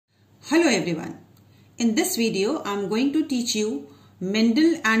Hello everyone. In this video, I am going to teach you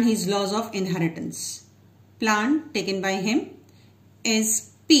Mendel and his laws of inheritance. Plant taken by him is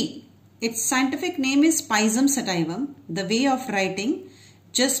pea. Its scientific name is Pisum sativum. The way of writing,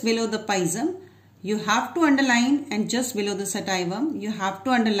 just below the pisum, you have to underline, and just below the sativum, you have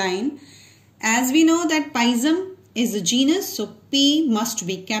to underline. As we know that pisum is the genus, so P must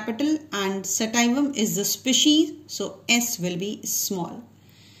be capital, and sativum is the species, so S will be small.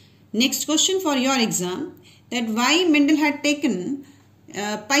 Next question for your exam, that why Mendel had taken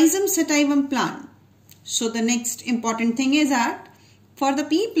Pisum sativum plant. So the next important thing is that for the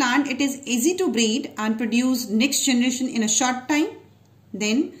pea plant, it is easy to breed and produce next generation in a short time.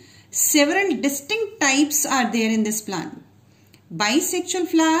 Then several distinct types are there in this plant. Bisexual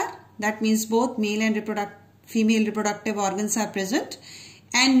flower, that means both male and female reproductive organs are present,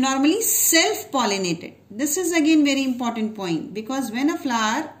 and normally self-pollinated. This is again very important point, because when a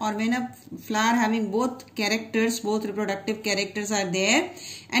flower having both characters, both reproductive characters are there,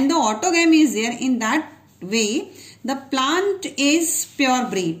 and the autogamy is there, in that way the plant is pure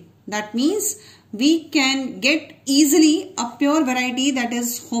breed. That means we can get easily a pure variety, that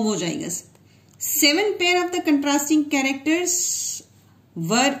is homozygous. 7 pair of the contrasting characters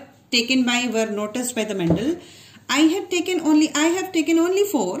were noticed by the Mendel. I have taken only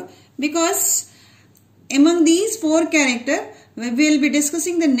 4, because among these 4 characters we will be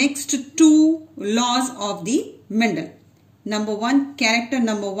discussing the next 2 laws of the Mendel. Character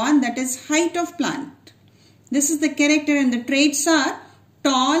number 1, that is height of plant. This is the character, and the traits are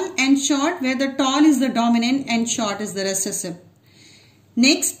tall and short, where the tall is the dominant and short is the recessive.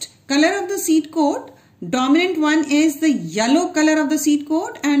 Next, color of the seed coat. Dominant one is the yellow color of the seed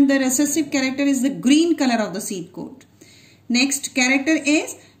coat, and the recessive character is the green color of the seed coat. Next character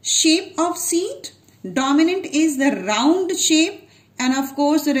is shape of seed. Dominant is the round shape, and of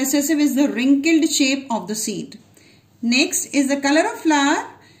course the recessive is the wrinkled shape of the seed. Next is the color of flower.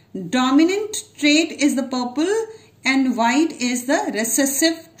 Dominant trait is the purple, and white is the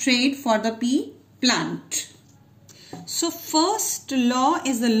recessive trait for the pea plant. So first law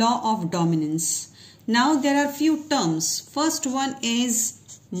is the law of dominance. Now there are few terms. First one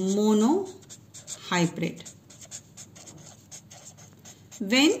is monohybrid.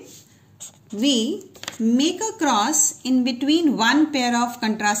 When we make a cross in between one pair of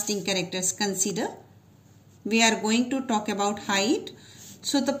contrasting characters, consider we are going to talk about height.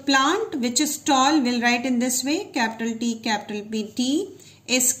 So the plant which is tall, will write in this way, capital T, capital P, T,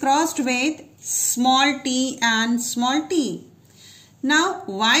 is crossed with small t and small t. Now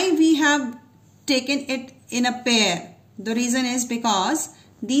why we have taken it in a pair? The reason is because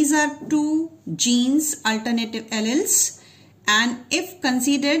these are 2 genes, alternative alleles, and if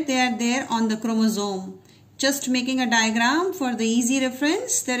considered they are there on the chromosome. Just making a diagram for the easy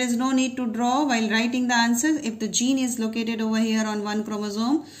reference, there is no need to draw while writing the answer. If the gene is located over here on one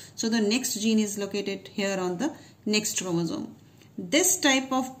chromosome, so the next gene is located here on the next chromosome. This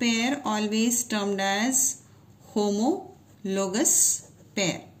type of pair always termed as homologous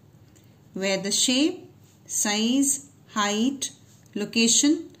pair, where the shape, size, height,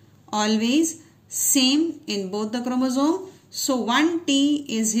 location always same in both the chromosome. So one T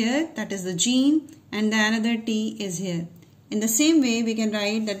is here, that is the gene, and the another T is here. In the same way, we can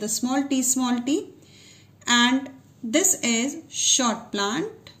write that the small t, and this is short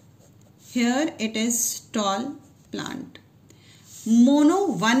plant. Here it is tall plant.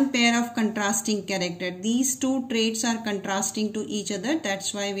 Mono, one pair of contrasting character. These 2 traits are contrasting to each other.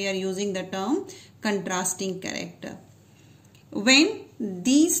 That's why we are using the term contrasting character. When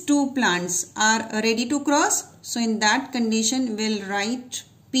these 2 plants are ready to cross, so in that condition we'll write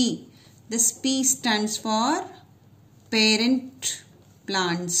P. This P stands for parent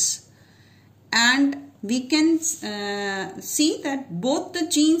plants. And we can see that both the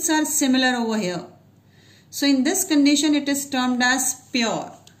genes are similar over here. So in this condition it is termed as pure.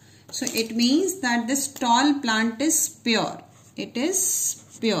 So it means that this tall plant is pure. It is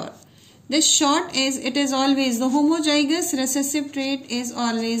pure. This short is, it is always the homozygous recessive trait is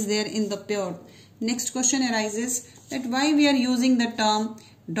always there in the pure. Next question arises that why we are using the term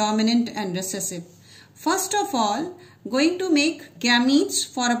dominant and recessive. First of all, going to make gametes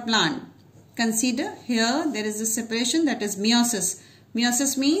for a plant. Consider here there is a separation, that is meiosis.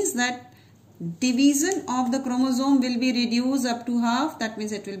 Meiosis means that division of the chromosome will be reduced up to half. That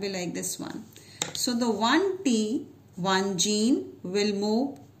means it will be like this one. So the one T, one gene will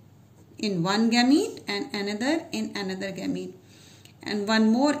move in one gamete and another in another gamete. And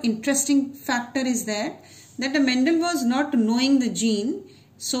one more interesting factor is that the Mendel was not knowing the gene,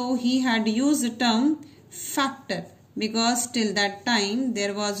 so he had used the term factor, because till that time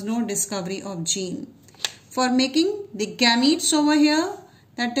there was no discovery of gene. For making the gametes over here,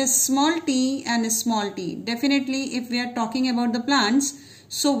 that is small t and small t. Definitely if we are talking about the plants,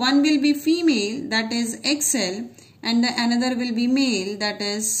 so one will be female, that is XL, and the another will be male, that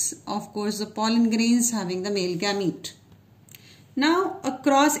is of course the pollen grains having the male gamete. Now a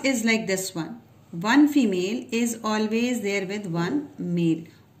cross is like this one. One female is always there with one male.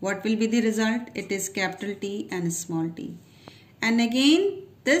 What will be the result? It is capital T and small t. And again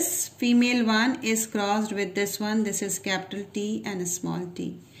this female one is crossed with this one. This is capital T and small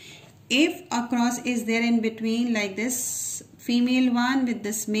t. If a cross is there in between like this female one with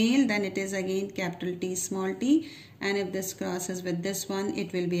this male, then it is again capital T small t. And if this cross is with this one,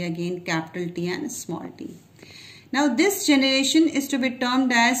 it will be again capital T and small t. Now this generation is to be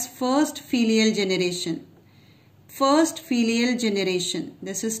termed as first filial generation. First filial generation.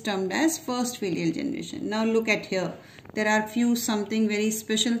 This is termed as first filial generation. Now look at here. There are few something very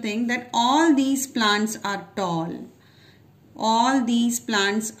special thing that all these plants are tall. All these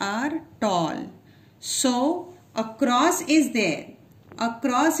plants are tall. So a cross is there. A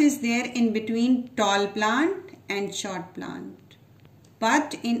cross is there in between tall plant and short plant.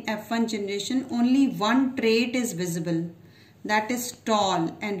 But in F1 generation only one trait is visible. That is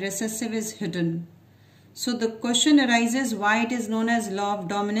tall and recessive is hidden. So the question arises why it is known as law of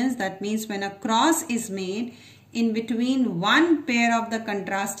dominance. That means when a cross is made in between one pair of the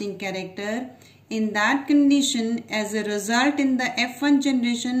contrasting character, in that condition, as a result in the F1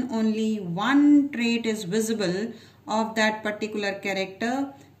 generation only one trait is visible of that particular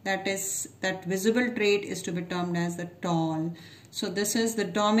character. That visible trait is to be termed as the tall. So this is the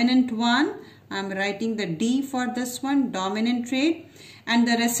dominant one. I am writing the D for this one, dominant trait. And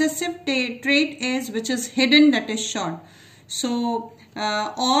the recessive trait is which is hidden, that is short. So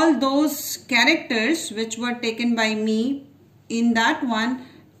all those characters which were taken by me in that one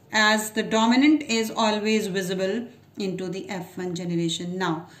as the dominant is always visible into the F1 generation.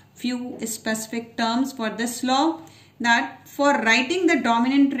 Now few specific terms for this law, that for writing the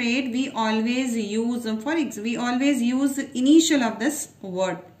dominant trait we always use the initial of this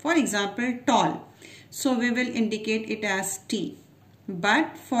word. For example, tall. So we will indicate it as T.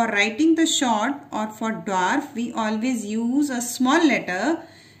 But for writing the short or for dwarf, we always use a small letter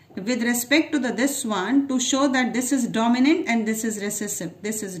with respect to this one to show that this is dominant and this is recessive.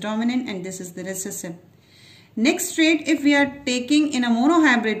 This is dominant and this is the recessive. Next trait, if we are taking in a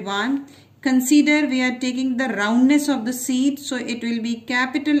monohybrid one, consider we are taking the roundness of the seed. So it will be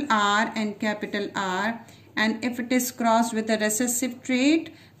capital R and capital R. And if it is crossed with a recessive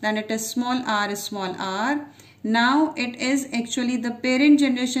trait, then it is small r is small r. Now it is actually the parent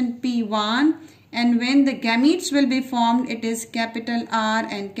generation P1, and when the gametes will be formed, it is capital R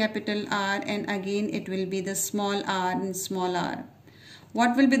and again it will be the small r and small r.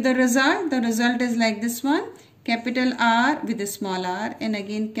 What will be the result? The result is like this one, capital R with a small r and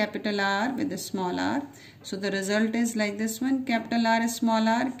again capital R with a small r. So the result is like this one, capital R is small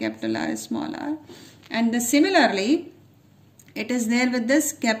r, capital R is small r. And similarly, it is there with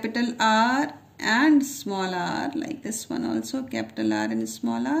this capital R and small r, like this one also, capital R and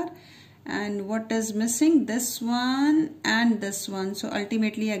small r. And what is missing? This one and this one. So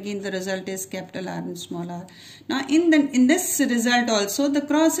ultimately again the result is capital R and small r. Now in this result also the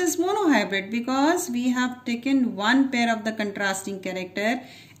cross is monohybrid because we have taken one pair of the contrasting character,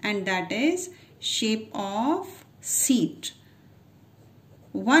 and that is shape of seed.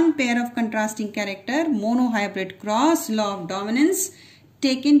 One pair of contrasting character, monohybrid cross, law of dominance,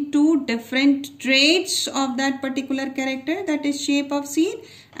 taken two different traits of that particular character, that is shape of seed,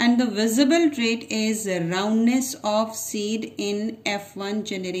 and the visible trait is roundness of seed in F1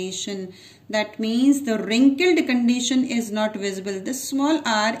 generation. That means the wrinkled condition is not visible. This small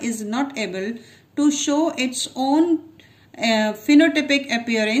r is not able to show its own phenotypic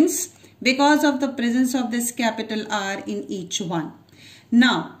appearance because of the presence of this capital R in each one.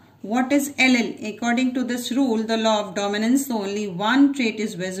 Now, what is Allel? According to this rule, the law of dominance, so only one trait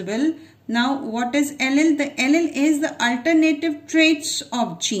is visible. Now, what is Allel? The Allel is the alternative traits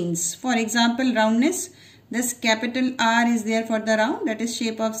of genes. For example, roundness. This capital R is there for the round, that is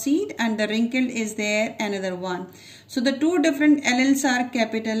shape of seed, and the wrinkled is there, another one. So the two different alleles are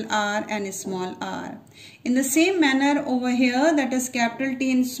capital R and small r. In the same manner over here, that is capital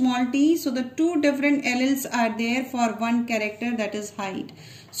T and small t. So the two different alleles are there for one character, that is height.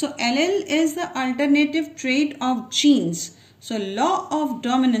 So allele is the alternative trait of genes. So law of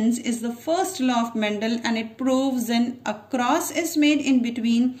dominance is the first law of Mendel, and it proves when a cross is made in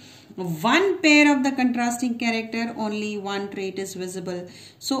between one pair of the contrasting character, only one trait is visible.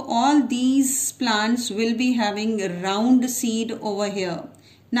 So all these plants will be having a round seed over here.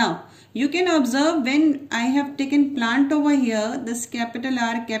 Now you can observe when I have taken plant over here, this capital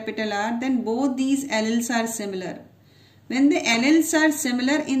R, then both these alleles are similar. When the alleles are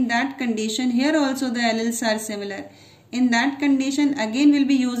similar, in that condition, here also the alleles are similar. In that condition, again we'll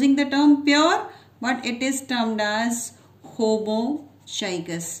be using the term pure, but it is termed as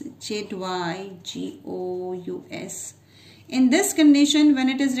homozygous. Z-Y-G-O-U-S. In this condition, when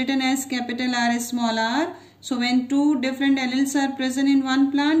it is written as capital R, small r, so when two different alleles are present in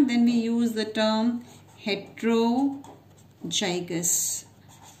one plant, then we use the term heterozygous.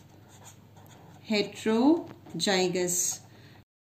 Heterozygous.